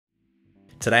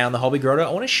Today on the Hobby Grotto, I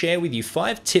want to share with you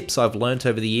 5 tips I've learnt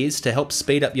over the years to help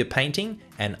speed up your painting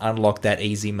and unlock that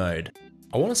easy mode.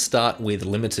 I want to start with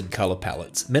limited colour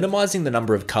palettes. Minimizing the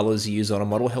number of colours you use on a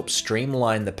model helps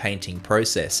streamline the painting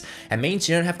process and means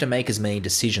you don't have to make as many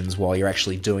decisions while you're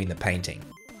actually doing the painting.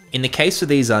 In the case of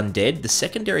these undead, the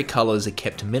secondary colours are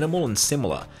kept minimal and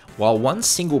similar, while one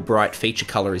single bright feature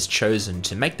colour is chosen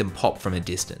to make them pop from a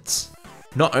distance.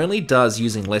 Not only does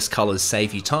using less colours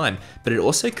save you time, but it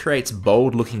also creates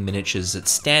bold looking miniatures that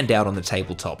stand out on the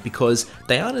tabletop because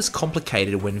they aren't as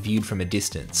complicated when viewed from a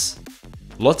distance.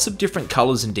 Lots of different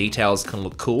colours and details can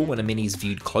look cool when a mini is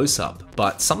viewed close up,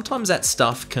 but sometimes that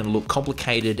stuff can look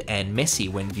complicated and messy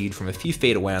when viewed from a few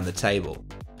feet away on the table.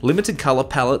 Limited colour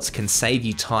palettes can save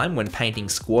you time when painting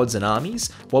squads and armies,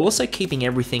 while also keeping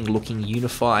everything looking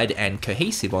unified and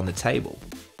cohesive on the table.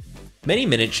 Many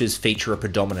miniatures feature a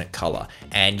predominant colour,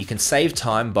 and you can save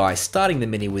time by starting the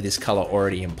mini with this colour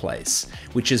already in place,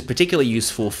 which is particularly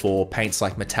useful for paints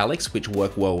like metallics, which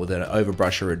work well with an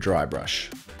overbrush or a dry brush.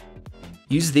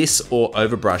 Use this or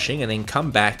overbrushing and then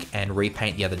come back and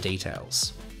repaint the other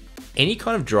details. Any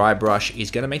kind of dry brush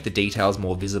is going to make the details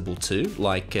more visible too,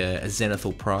 like a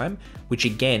zenithal prime, which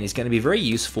again is going to be very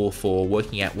useful for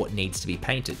working out what needs to be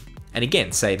painted, and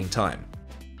again saving time.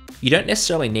 You don't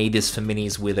necessarily need this for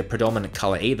minis with a predominant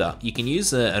colour either. You can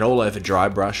use an all-over dry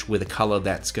brush with a colour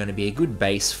that's going to be a good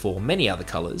base for many other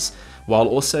colours, while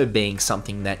also being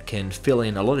something that can fill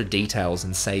in a lot of details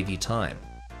and save you time.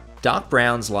 Dark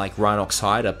browns like Rhinox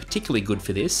Hide are particularly good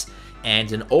for this,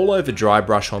 and an all-over dry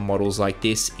brush on models like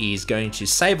this is going to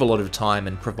save a lot of time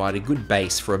and provide a good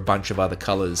base for a bunch of other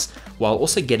colours, while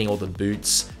also getting all the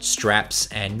boots, straps,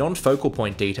 and non-focal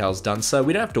point details done so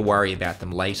we don't have to worry about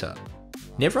them later.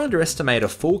 Never underestimate a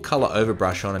full colour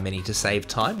overbrush on a mini to save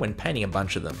time when painting a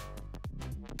bunch of them.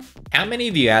 How many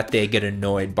of you out there get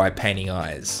annoyed by painting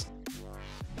eyes?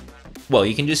 Well,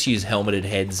 you can just use helmeted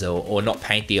heads or not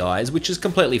paint the eyes, which is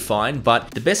completely fine,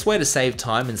 but the best way to save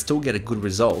time and still get a good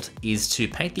result is to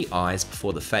paint the eyes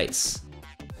before the face.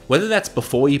 Whether that's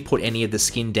before you put any of the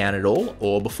skin down at all,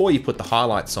 or before you put the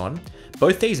highlights on,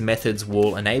 both these methods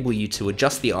will enable you to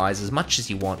adjust the eyes as much as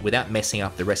you want without messing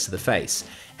up the rest of the face,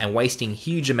 and wasting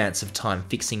huge amounts of time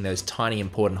fixing those tiny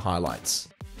important highlights.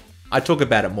 I talk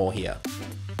about it more here.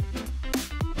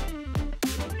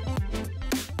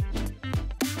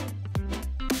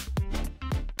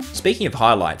 Speaking of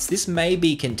highlights, this may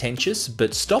be contentious,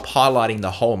 but stop highlighting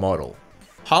the whole model.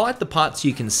 Highlight the parts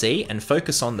you can see and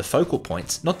focus on the focal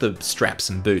points, not the straps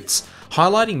and boots.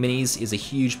 Highlighting minis is a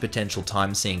huge potential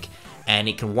time sink, and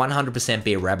it can 100%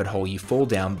 be a rabbit hole you fall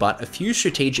down, but a few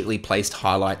strategically placed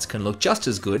highlights can look just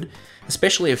as good,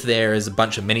 especially if there is a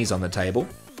bunch of minis on the table.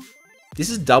 This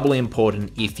is doubly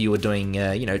important if you are doing,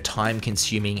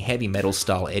 time-consuming heavy metal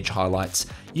style edge highlights.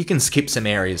 You can skip some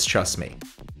areas, trust me.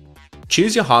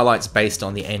 Choose your highlights based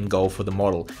on the end goal for the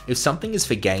model. If something is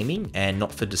for gaming and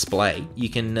not for display, you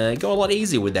can go a lot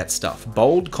easier with that stuff.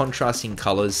 Bold, contrasting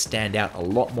colours stand out a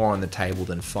lot more on the table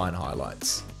than fine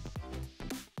highlights.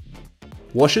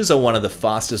 Washes are one of the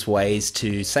fastest ways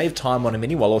to save time on a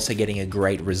mini while also getting a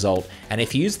great result, and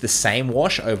if you use the same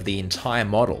wash over the entire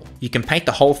model, you can paint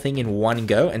the whole thing in one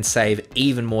go and save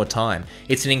even more time.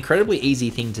 It's an incredibly easy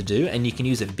thing to do, and you can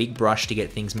use a big brush to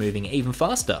get things moving even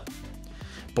faster.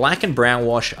 Black and brown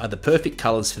wash are the perfect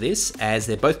colours for this, as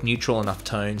they're both neutral enough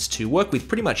tones to work with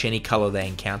pretty much any colour they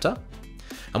encounter.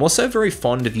 I'm also very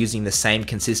fond of using the same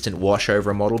consistent wash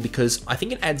over a model because I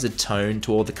think it adds a tone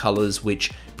to all the colours which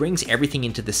brings everything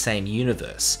into the same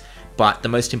universe. But the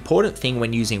most important thing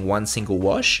when using one single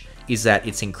wash is that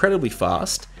it's incredibly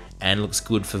fast and looks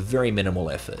good for very minimal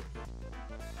effort.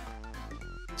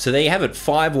 So there you have it,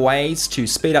 5 ways to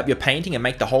speed up your painting and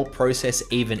make the whole process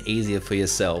even easier for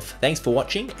yourself. Thanks for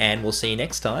watching, and we'll see you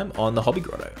next time on the Hobby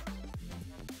Grotto.